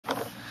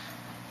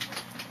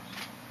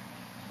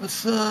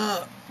What's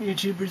up,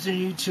 YouTubers and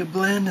YouTube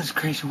land? This is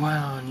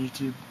CrazyWyatt on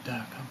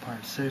YouTube.com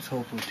part 6.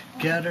 Hopefully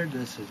together.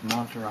 This is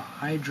Monster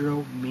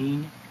Hydro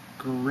Mean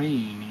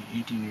Green.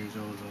 18 years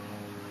old.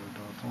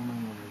 Adults only.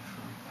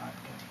 From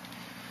podcast.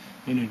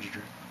 Energy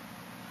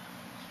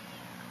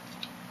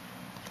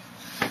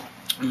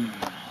drink.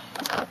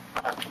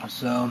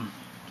 So,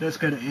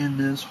 just gonna end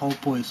this.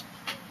 Hopefully it's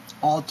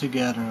all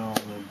together and all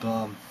the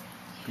above.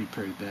 Be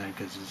pretty bad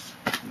because it's,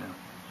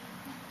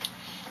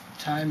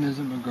 time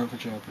isn't my girlfriend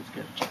job. It's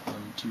got to check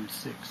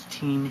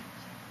 1:16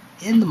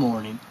 in the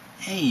morning,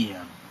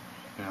 a.m.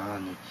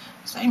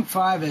 Saying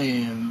 5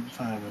 a.m.,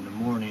 5 in the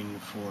morning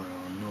for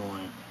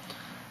Illinois.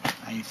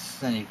 I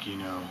think,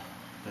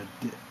 that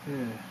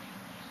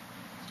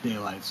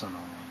daylight's on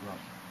all the road.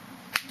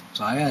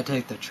 So I gotta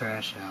take the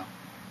trash out,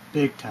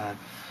 big time.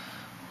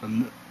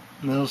 My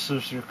middle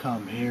sister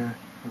come here.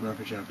 Her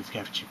girlfriend job is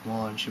cappuccino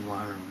one. She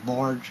want her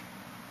large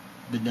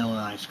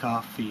vanilla iced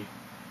coffee,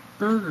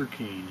 Burger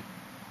King.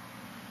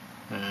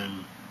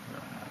 And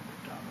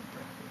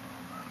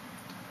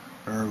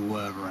or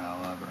whatever,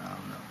 however, I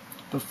don't know.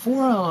 But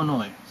for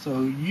Illinois,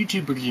 so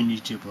YouTubers in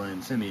YouTube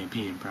land, send me a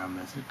PM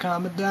promise.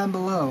 Comment down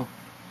below.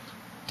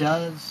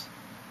 Does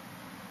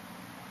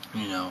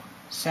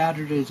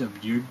Saturdays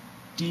of your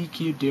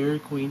DQ, Dairy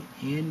Queen,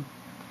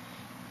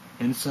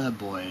 and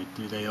Subway,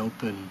 do they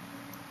open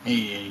 8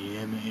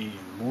 a.m., 8 in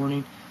the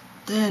morning?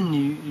 Then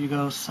you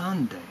go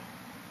Sunday.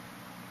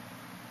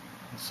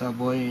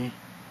 Subway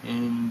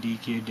and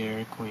DQ,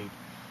 Dairy Queen,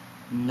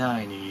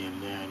 9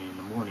 a.m., 9 in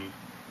the morning.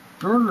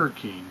 Burger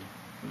King,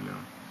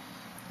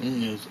 it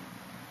is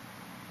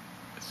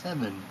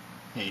 7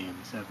 a.m.,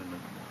 7 in the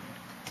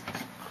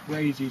morning.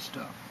 Crazy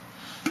stuff.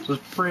 So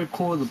it's pretty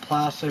cool. The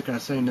plastic, I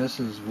think this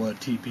is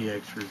what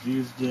TPX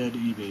Reviews did,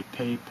 eBay,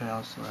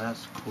 PayPal, so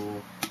that's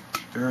cool.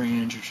 Very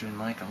interesting,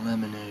 like a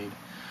lemonade.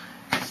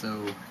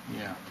 So,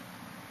 yeah.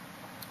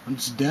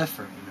 It's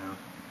different,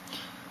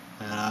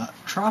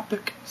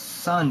 Tropic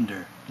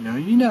Thunder.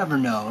 You never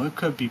know. It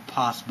could be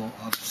possible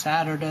of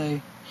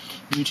Saturday.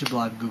 YouTube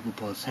Live, Google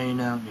Plus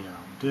Hangout.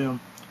 Who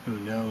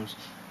knows?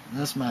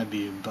 This might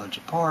be a bunch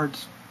of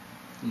parts.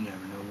 You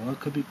never know what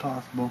could be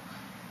possible.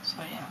 So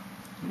yeah,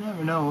 you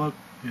never know what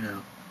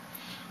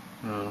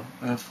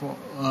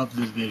of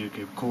this video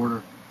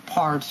recorder.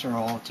 Parts are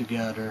all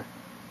together.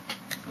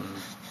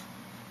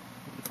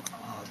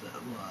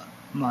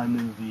 My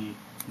movie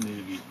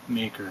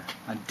maker.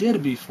 I did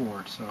it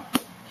before, so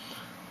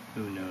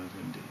who knows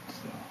indeed.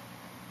 So.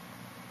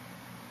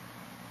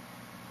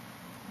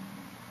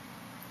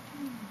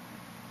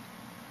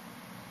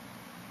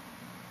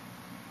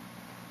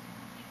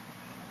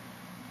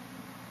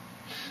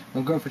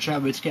 My girlfriend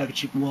tried with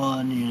Cappuccino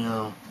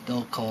one,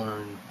 adult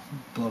coloring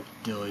book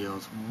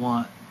deals,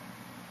 want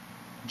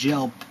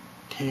gel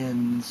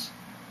pens,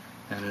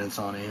 and it's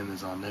on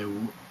Amazon. They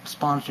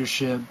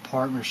sponsorship,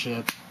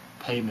 partnership,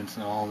 payments,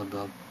 and all of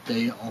them.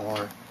 They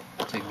are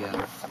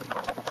together.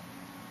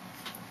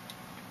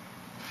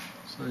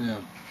 So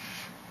yeah.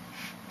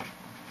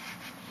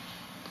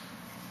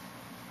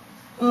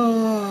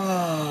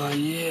 Oh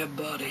yeah,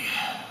 buddy.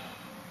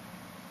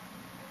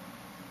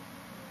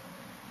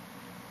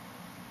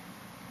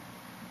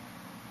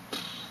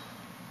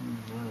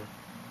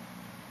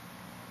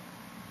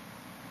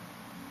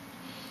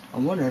 I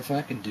wonder if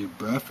I can do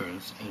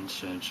breakfast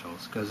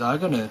essentials, because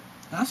that's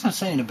what I'm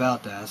saying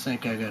about that. I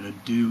think I gotta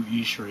do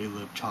Easter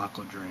Lip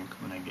chocolate drink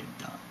when I get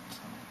done.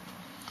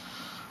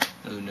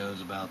 So who knows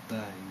about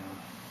that,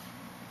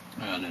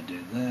 I gotta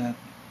do that.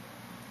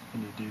 I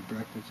need to do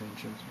breakfast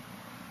essentials.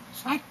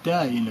 It's like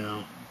that,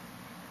 And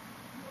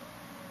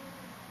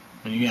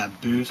you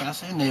got Boost. I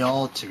think they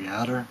all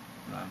together.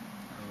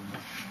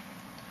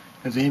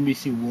 Because the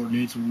NBC World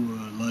News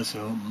lets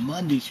out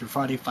Mondays through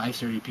Friday,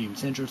 5:30 p.m.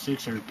 Central,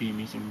 6:30 p.m.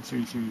 Eastern,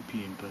 3:30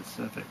 p.m.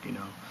 Pacific,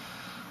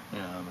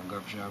 my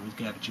girlfriend always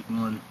got a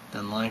chicken one,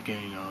 doesn't like it,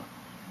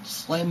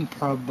 Slim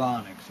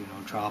Probiotics,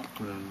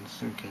 tropical and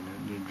drinking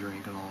and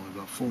drink and all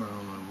about 4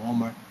 on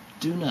Walmart.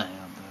 Do not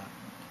have that.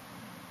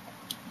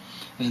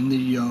 And the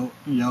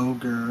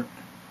yogurt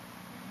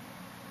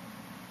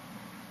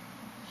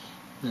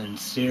and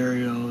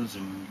cereals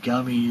and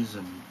gummies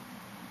and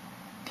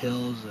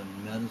pills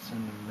and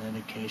medicine and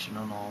medication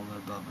and all the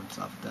above and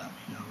stuff that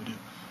we do.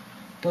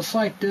 Just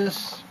like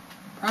this,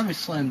 probably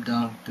slam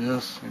dunk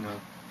this,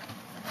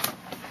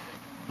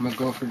 My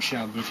girlfriend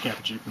shot with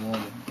Cappuccino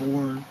one,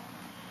 born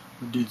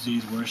with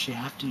disease where she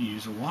have to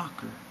use a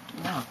walker to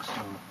walk.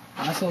 So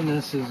I think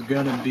this is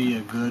gonna be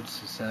a good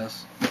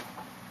success.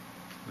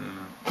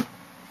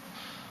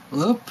 A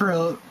little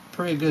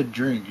pretty good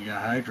drink. You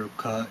got Hydro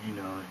Cut,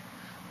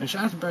 and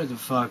shots better the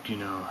fuck,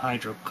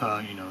 Hydro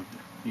Cut,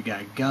 You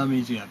got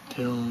gummies, you got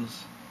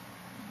pills,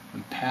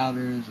 and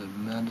powders,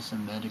 and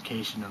medicine,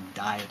 medication, of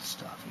diet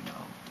stuff,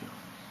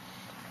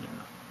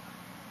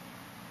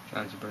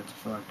 Tries to break the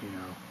fuck,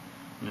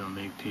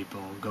 make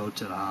people go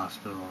to the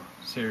hospital,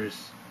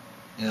 serious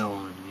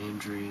ill and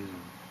injuries,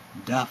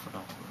 and death and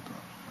all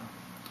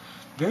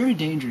that, Very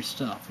dangerous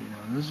stuff,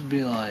 This would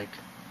be like,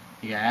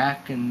 you got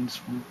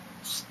Atkins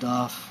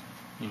stuff,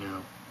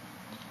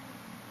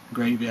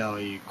 Great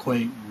Value,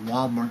 equate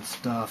Walmart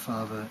stuff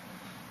of it.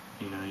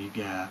 You know, you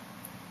got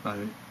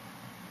my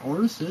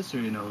older sister,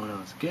 you know, when I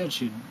was a kid,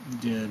 she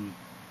did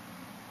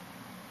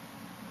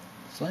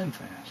Slim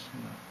Fast, you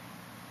know.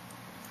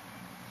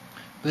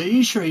 But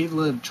Eat Sure Eat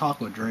Live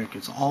chocolate drink,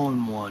 it's all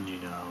in one, you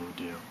know,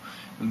 do.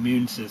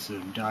 Immune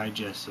system,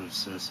 digestive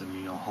system,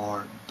 you know,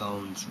 heart,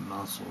 bones,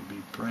 muscle,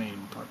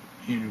 brain,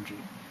 energy,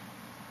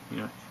 you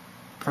know,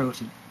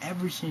 protein,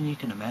 everything you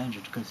can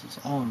imagine, because it's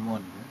all in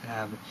one. You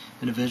have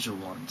individual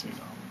ones, you know.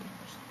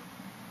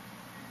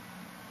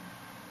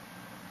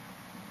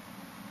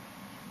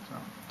 So,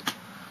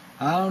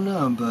 I don't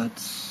know, but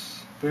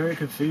it's very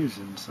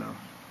confusing, so.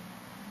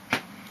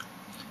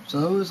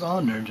 So it was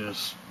on there,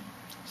 just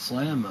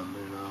slam them,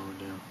 you know,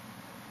 do.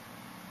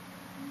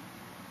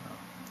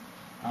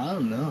 I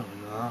don't know,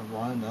 you know,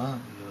 why not,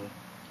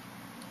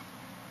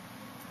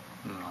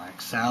 you know,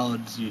 like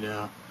salads, you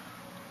know.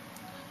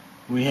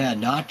 We had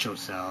nacho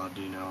salad,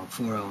 you know,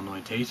 for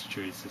Illinois Tasty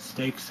Treats, a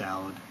steak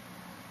salad.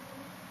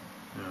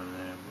 You know,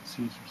 they have the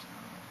Caesar salad.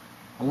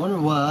 I wonder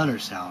what other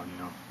salad, you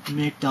know.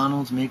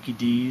 McDonald's, Mickey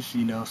D's,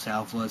 you know,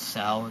 Southwest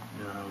salad,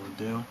 you know, would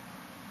do.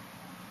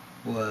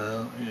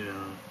 Well, you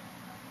know.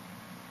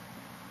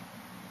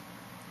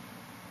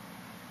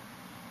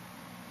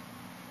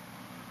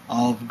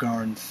 Olive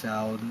Garden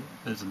salad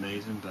is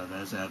amazing, but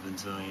that's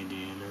Evansville,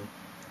 Indiana.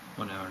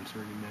 1 hour and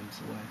 30 minutes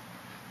away.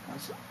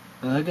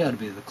 That gotta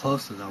be the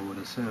closest, I would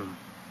assume.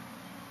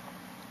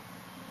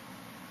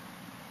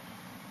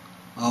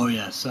 Oh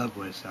yeah,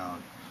 Subway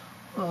salad.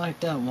 Well, like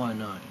that, why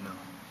not, you know?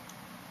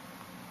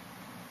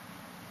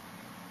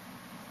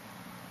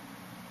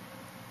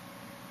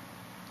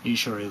 Eat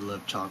Sure Eat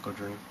Live chocolate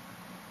drink.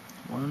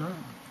 Why not?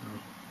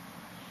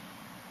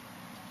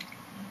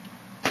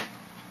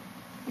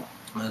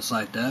 It's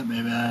like that,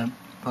 maybe I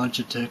punch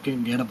a ticket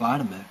and get a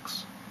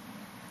Vitamix.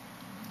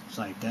 It's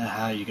like that,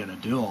 how you gonna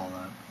do all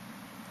that?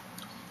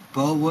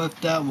 But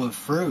with that, with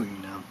fruit, you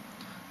know,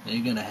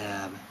 you're gonna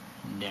have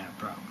that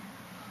problem.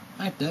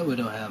 Like that, we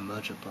don't have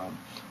much of a problem.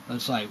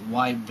 It's like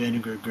white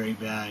vinegar, great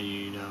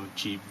value, you know,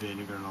 cheap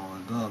vinegar and all the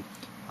above.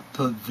 I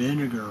put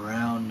vinegar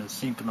around the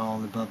sink and all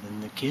the above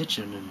in the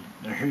kitchen, and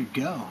there you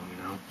go, you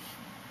know.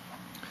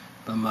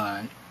 But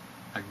I'm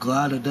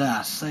glad of that.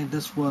 I think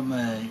that's what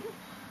my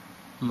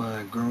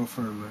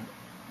girlfriend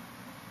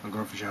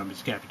showed me,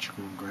 Cappy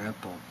Chicken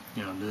Grandpa.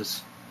 You know,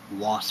 this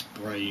wasp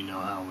spray, you know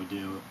how we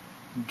do it.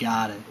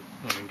 Got it,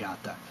 and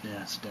got that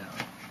nest down.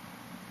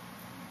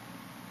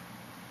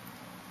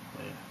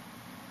 Yeah.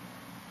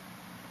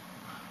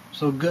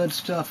 So good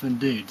stuff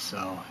indeed,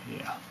 so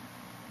yeah.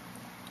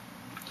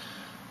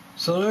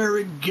 So there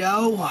we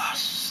go.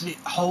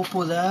 Hope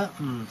with that.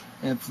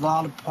 If a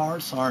lot of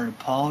parts, I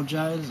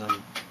apologize.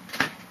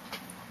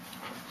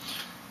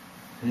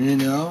 You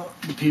know,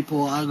 the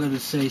people I'm going to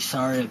say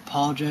sorry, I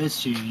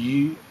apologize to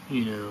you,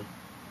 you know,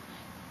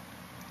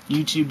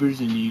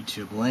 YouTubers in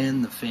YouTube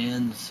land, the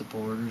fans, the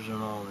supporters,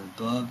 and all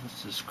the above,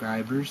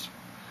 subscribers.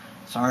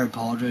 Sorry, I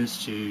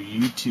apologize to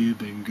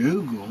YouTube and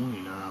Google,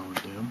 you know how we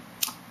do.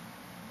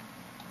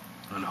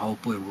 And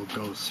hopefully we'll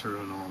go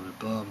through and all the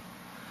above.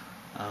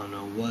 I don't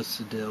know what's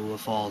the deal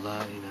with all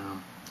that, you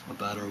know, a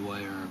better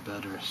way or a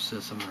better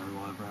system or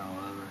whatever,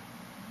 however.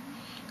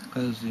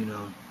 Because, you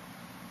know,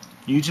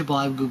 YouTube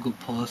Live, Google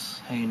Plus,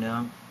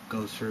 Hangout,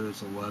 go through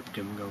as a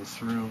webcam, go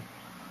through.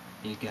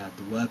 You got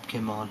the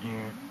webcam on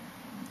here,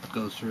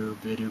 go through,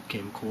 video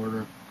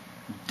camcorder,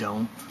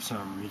 don't for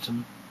some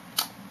reason.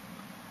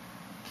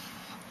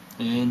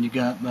 And you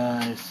got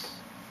my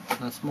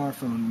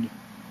smartphone,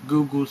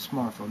 Google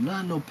smartphone,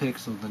 not no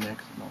Pixel, the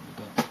next one,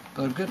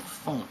 but a good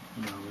phone,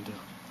 you know, we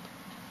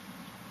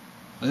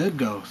do. It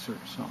goes through,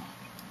 so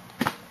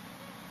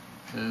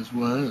it is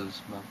what it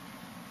is, but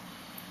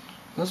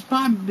let's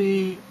probably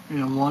be, you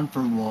know, 1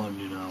 for 1,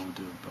 you know,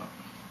 do it, but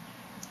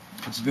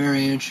it's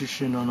very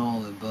interesting on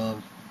all the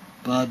above,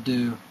 but I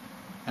do,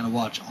 and I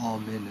watch all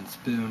Men and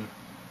Spoon,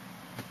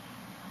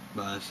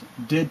 but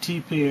did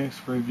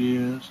TPX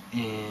reviews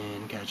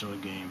and Casual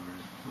Gamer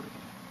review,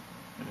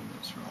 and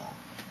that's for all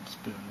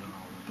Spoon and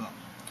all the above.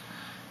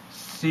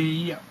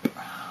 See ya.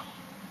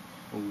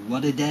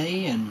 What a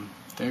day, and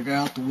figure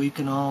out the week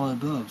and all the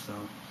above,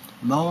 so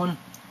mowing,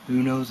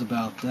 who knows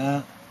about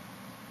that.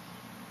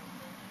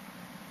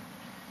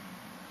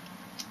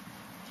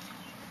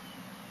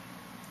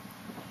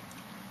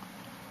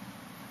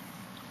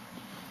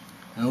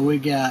 We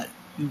got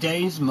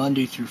days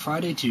Monday through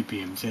Friday, 2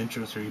 p.m.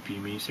 Central, 3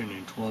 p.m. Eastern,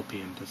 and 12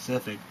 p.m.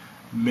 Pacific.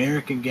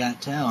 American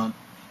Got Talent.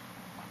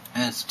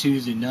 That's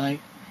Tuesday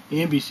night,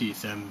 NBC,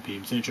 7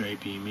 p.m. Central, 8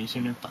 p.m.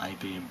 Eastern, and 5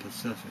 p.m.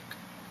 Pacific.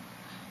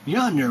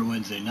 Yonder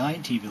Wednesday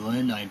night, TV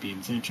Land, 9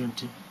 p.m. Central,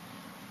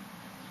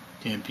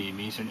 10 p.m.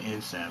 Eastern,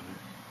 and 7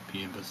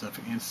 p.m.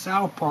 Pacific. And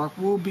South Park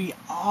will be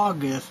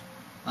August.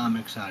 I'm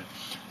excited.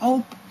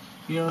 Oh,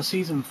 you know,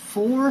 season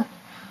 4,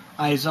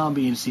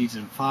 iZombie in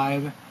season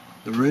 5.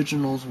 The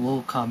originals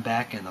will come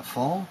back in the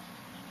fall,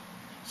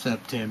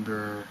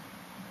 September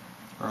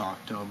or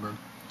October.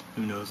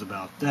 Who knows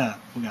about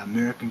that? We got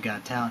American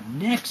Got Talent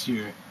next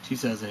year,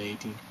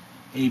 2018,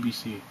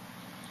 ABC.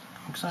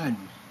 excited.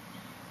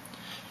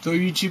 So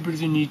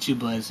YouTubers and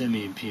YouTube land, send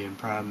me a PM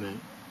private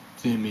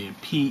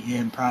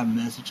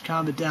message.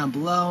 Comment down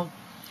below.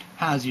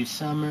 How's your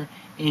summer?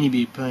 Any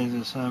big plans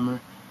this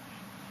summer?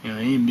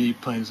 Any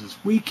big plans this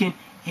weekend?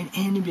 And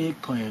any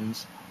big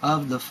plans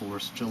of the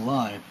 4th of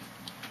July?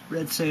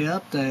 Red Say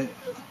update.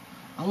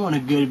 I want a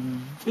good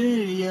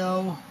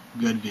video.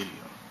 Good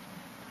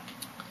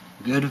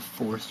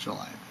 4th of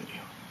July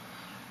video.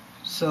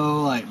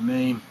 So, like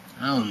me,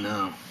 I don't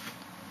know.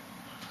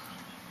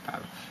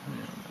 Probably,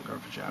 my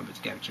girlfriend's job is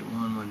capture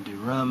one. Want to do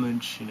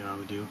rummage. I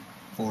would do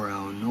 4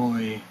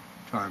 Illinois.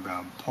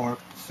 Charbound Park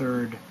the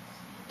 3rd.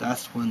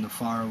 That's when the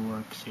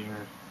fireworks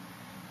here.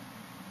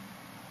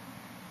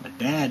 My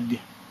dad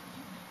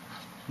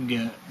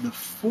the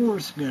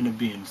 4th gonna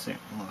be in St.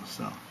 Louis,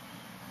 so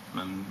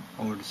my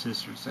older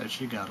sister said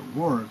she gotta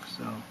work,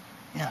 so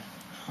yeah,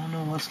 I don't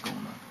know what's going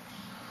on.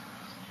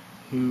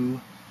 Who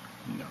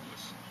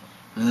knows?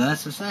 And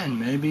that's the sign.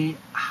 Maybe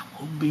I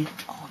will be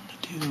on the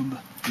tube,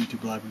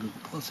 YouTube Live and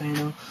Google Plus,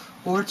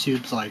 or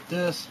tubes like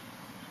this.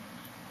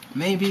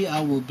 Maybe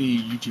I will be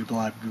YouTube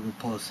Live Google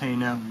Plus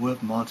Hangout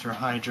with Monster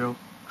Hydro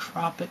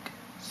Tropic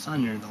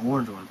Thunder, the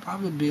orange one.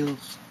 Probably be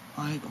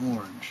light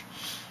orange.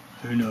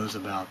 Who knows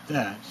about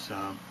that? So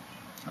I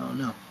don't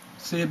know.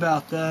 See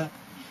about that.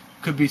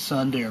 Could be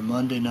Sunday or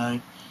Monday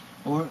night.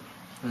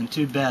 And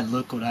too bad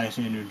Liquid Ice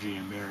Energy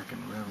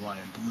American Red,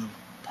 White, and Blue.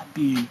 That'd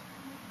be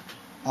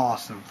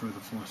awesome for the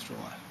 4th of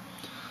July.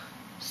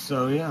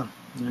 So yeah,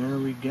 there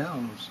we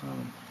go. So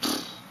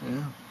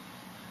yeah.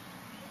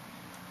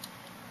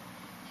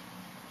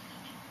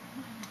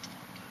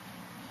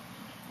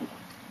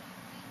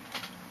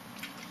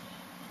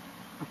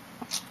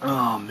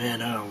 Oh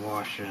man, I gotta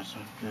wash this.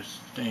 I'm just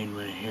stained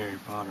with a Harry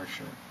Potter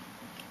shirt.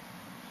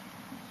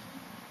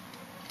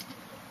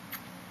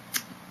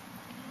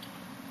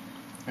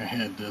 I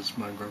had this,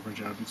 my girlfriend's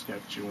job, it's got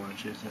what you want.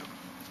 She said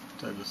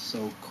that is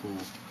so cool.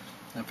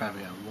 I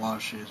probably gotta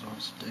wash it, it's all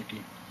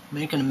sticky.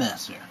 Making a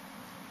mess here.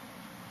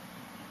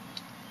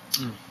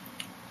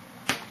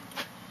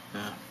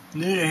 Yeah.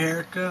 Need a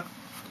haircut?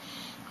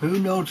 Who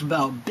knows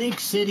about big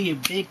city or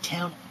big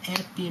town,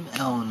 Effingham,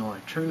 Illinois?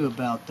 True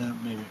about that,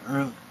 maybe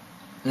early.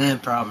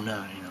 Probably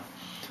not,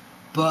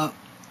 But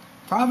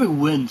probably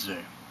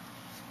Wednesday.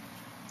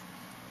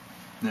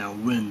 Now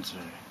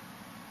Wednesday.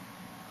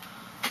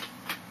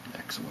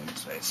 Next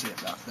Wednesday, see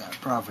about that.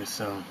 Probably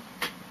so.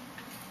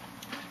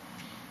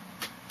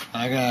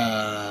 I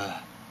gotta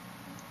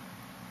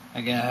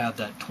have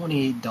that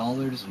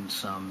 $28 and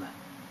some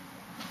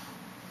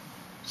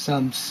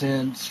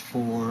cents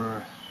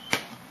for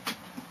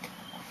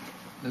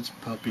this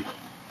puppy.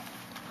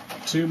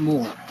 2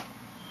 more.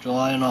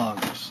 July and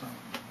August. So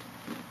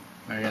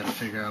I gotta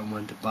figure out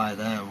when to buy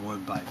that and when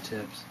to buy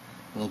tips.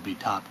 Will be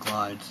top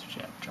glides.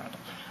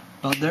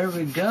 But there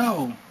we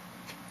go.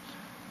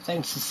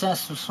 Thanks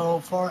successful so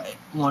far.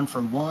 1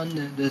 for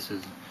 1. This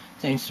is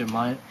thanks to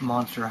my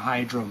Monster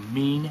Hydro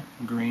Mean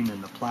Green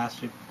in the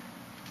plastic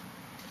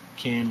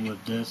can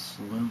with this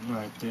lint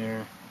right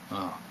there.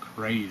 Oh,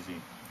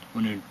 crazy.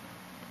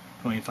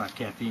 125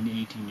 caffeine,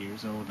 18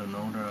 years old and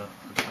older.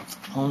 That's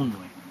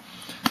only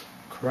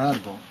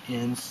incredible,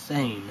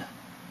 insane,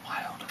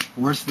 wild.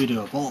 Worst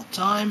video of all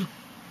time.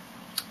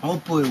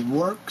 Hopefully it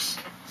works.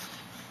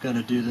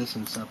 Gotta do this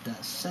and stuff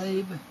that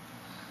save.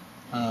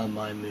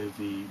 My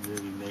movie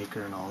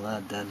maker and all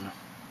that. Then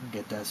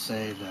get that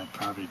saved. That'd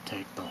probably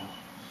take the whole,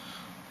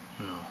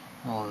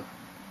 all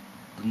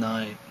the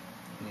night.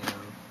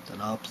 Then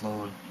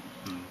upload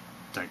and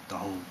take the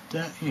whole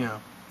day.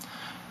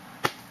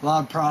 A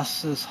lot of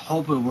process.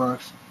 Hope it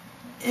works.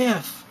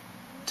 If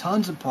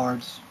tons of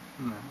parts,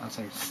 I'd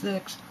say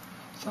 6.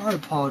 So I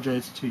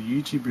apologize to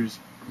YouTubers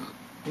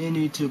in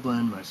YouTube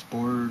land, my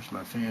supporters,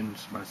 my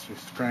fans, my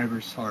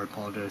subscribers. So I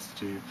apologize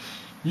to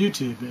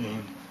YouTube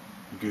and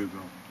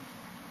Google.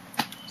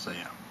 So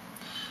yeah,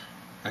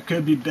 I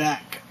could be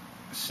back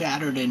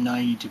Saturday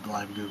night YouTube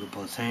Live Google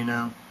Plus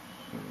Hangout,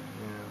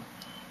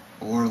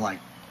 or like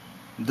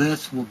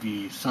this will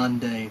be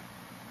Sunday,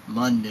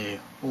 Monday,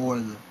 or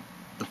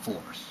the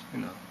 4th,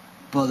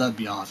 But that'd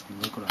be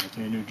awesome. Liquid Ice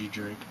Energy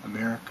Drink,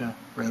 America,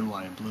 Red,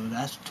 White, and Blue.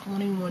 That's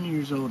 21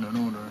 years old and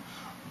older.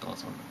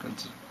 That's on the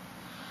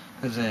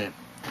because they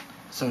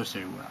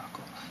associated with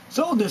alcohol.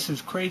 So this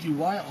is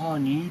CrazyWyatt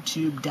on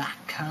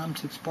YouTube.com.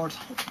 6 parts.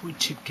 Hopefully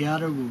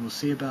together we will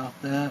see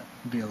about that.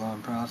 It'll be a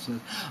long process.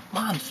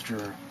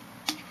 Monster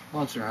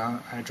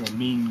Hydro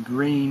Mean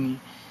Green,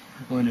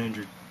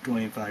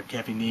 125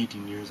 caffeine,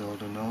 18 years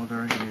old and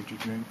older. Energy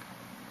drink.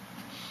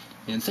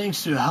 And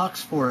thanks to Hux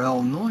for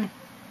Illinois.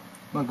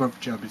 My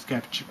girlfriend job is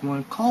Captain Chick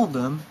 1. Call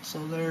them.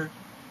 So there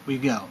we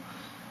go.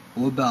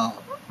 What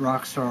about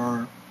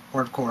Rockstar,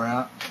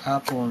 Hardcore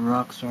Apple and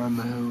Rockstar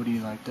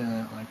Mahody, like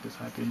that, like this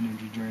type of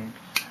energy drink,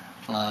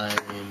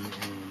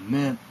 and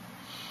mint?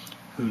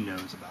 Who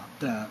knows about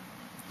that?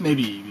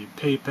 Maybe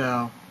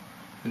PayPal.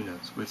 Who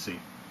knows? We'll see.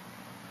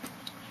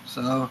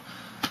 So,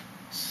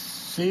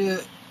 see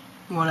it.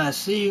 When I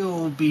see you, it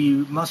will be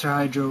Monster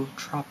Hydro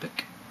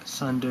Tropic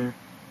Thunder.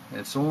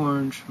 It's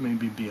orange.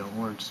 Maybe be an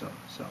orange. So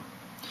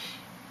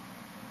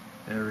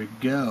There we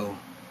go.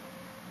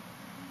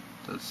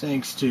 So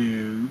thanks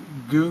to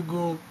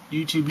Google,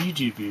 YouTube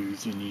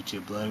views, and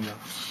YouTube letting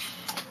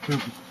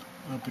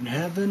up in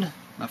heaven,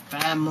 my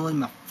family,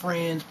 my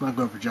friends, my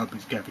girlfriend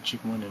Jumping's Cafe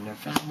Chicken One and their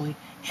family.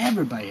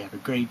 Everybody have a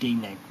great day,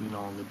 night, and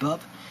all the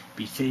above.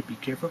 Be safe, be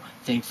careful.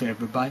 Thanks to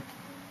everybody.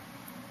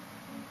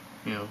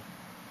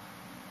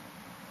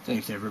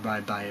 Thanks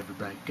everybody, bye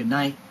everybody. Good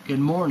night, good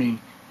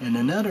morning. And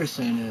another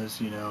thing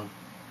is,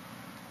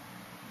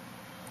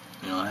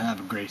 have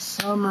a great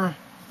summer.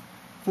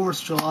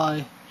 4th of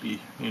July, you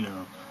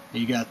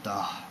got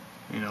the,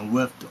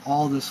 with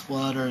all this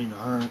weather,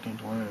 hurricane,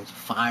 tornadoes,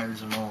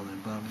 fires, and all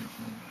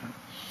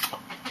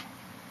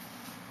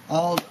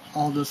that,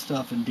 all this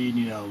stuff, indeed,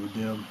 we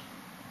do.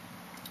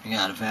 You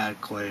gotta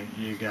evacuate.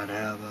 You gotta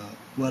have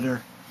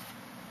weather.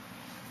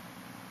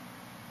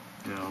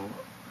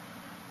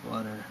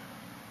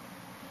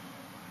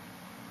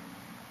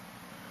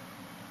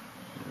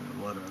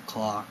 Weather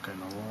clock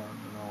and alarm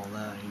and all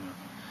that.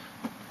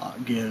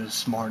 Get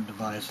smart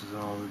devices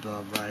and all the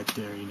above right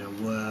there.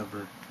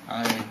 Whatever.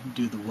 I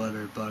do the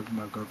weather. Bug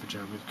my girlfriend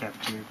Jeremy's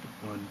cafeteria.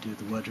 Want to do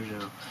the weather.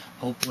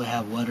 Hopefully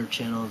have weather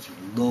channels,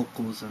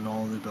 locals, and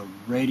all the above,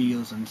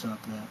 radios and stuff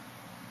like that.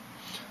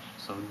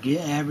 So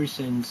get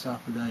everything and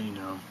stuff like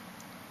that.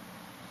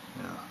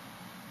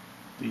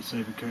 Be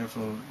safe and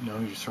careful. Know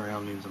your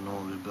surroundings and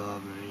all the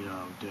above,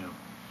 and do.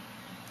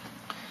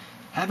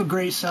 Have a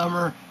great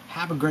summer.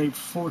 Have a great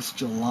 4th of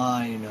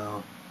July.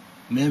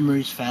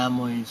 Memories,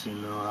 families,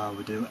 how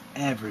we do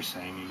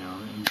everything,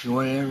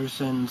 enjoy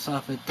everything and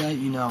stuff like that,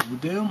 we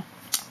do.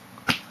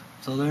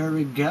 So there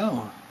we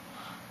go.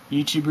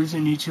 YouTubers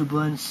and YouTube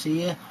Land,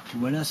 see ya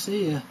when I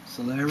see ya.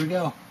 So there we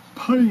go.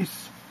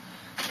 Peace.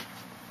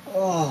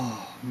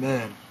 Oh,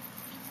 man.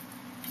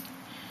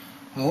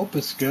 I hope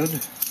it's good.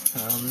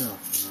 I don't know.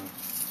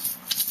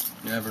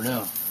 Never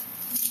know.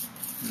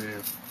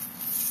 Yeah.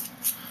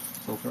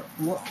 So for,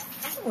 what?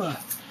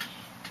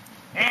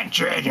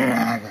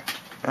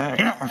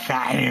 You're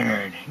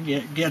fired.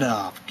 Get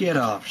off.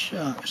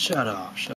 Shut off.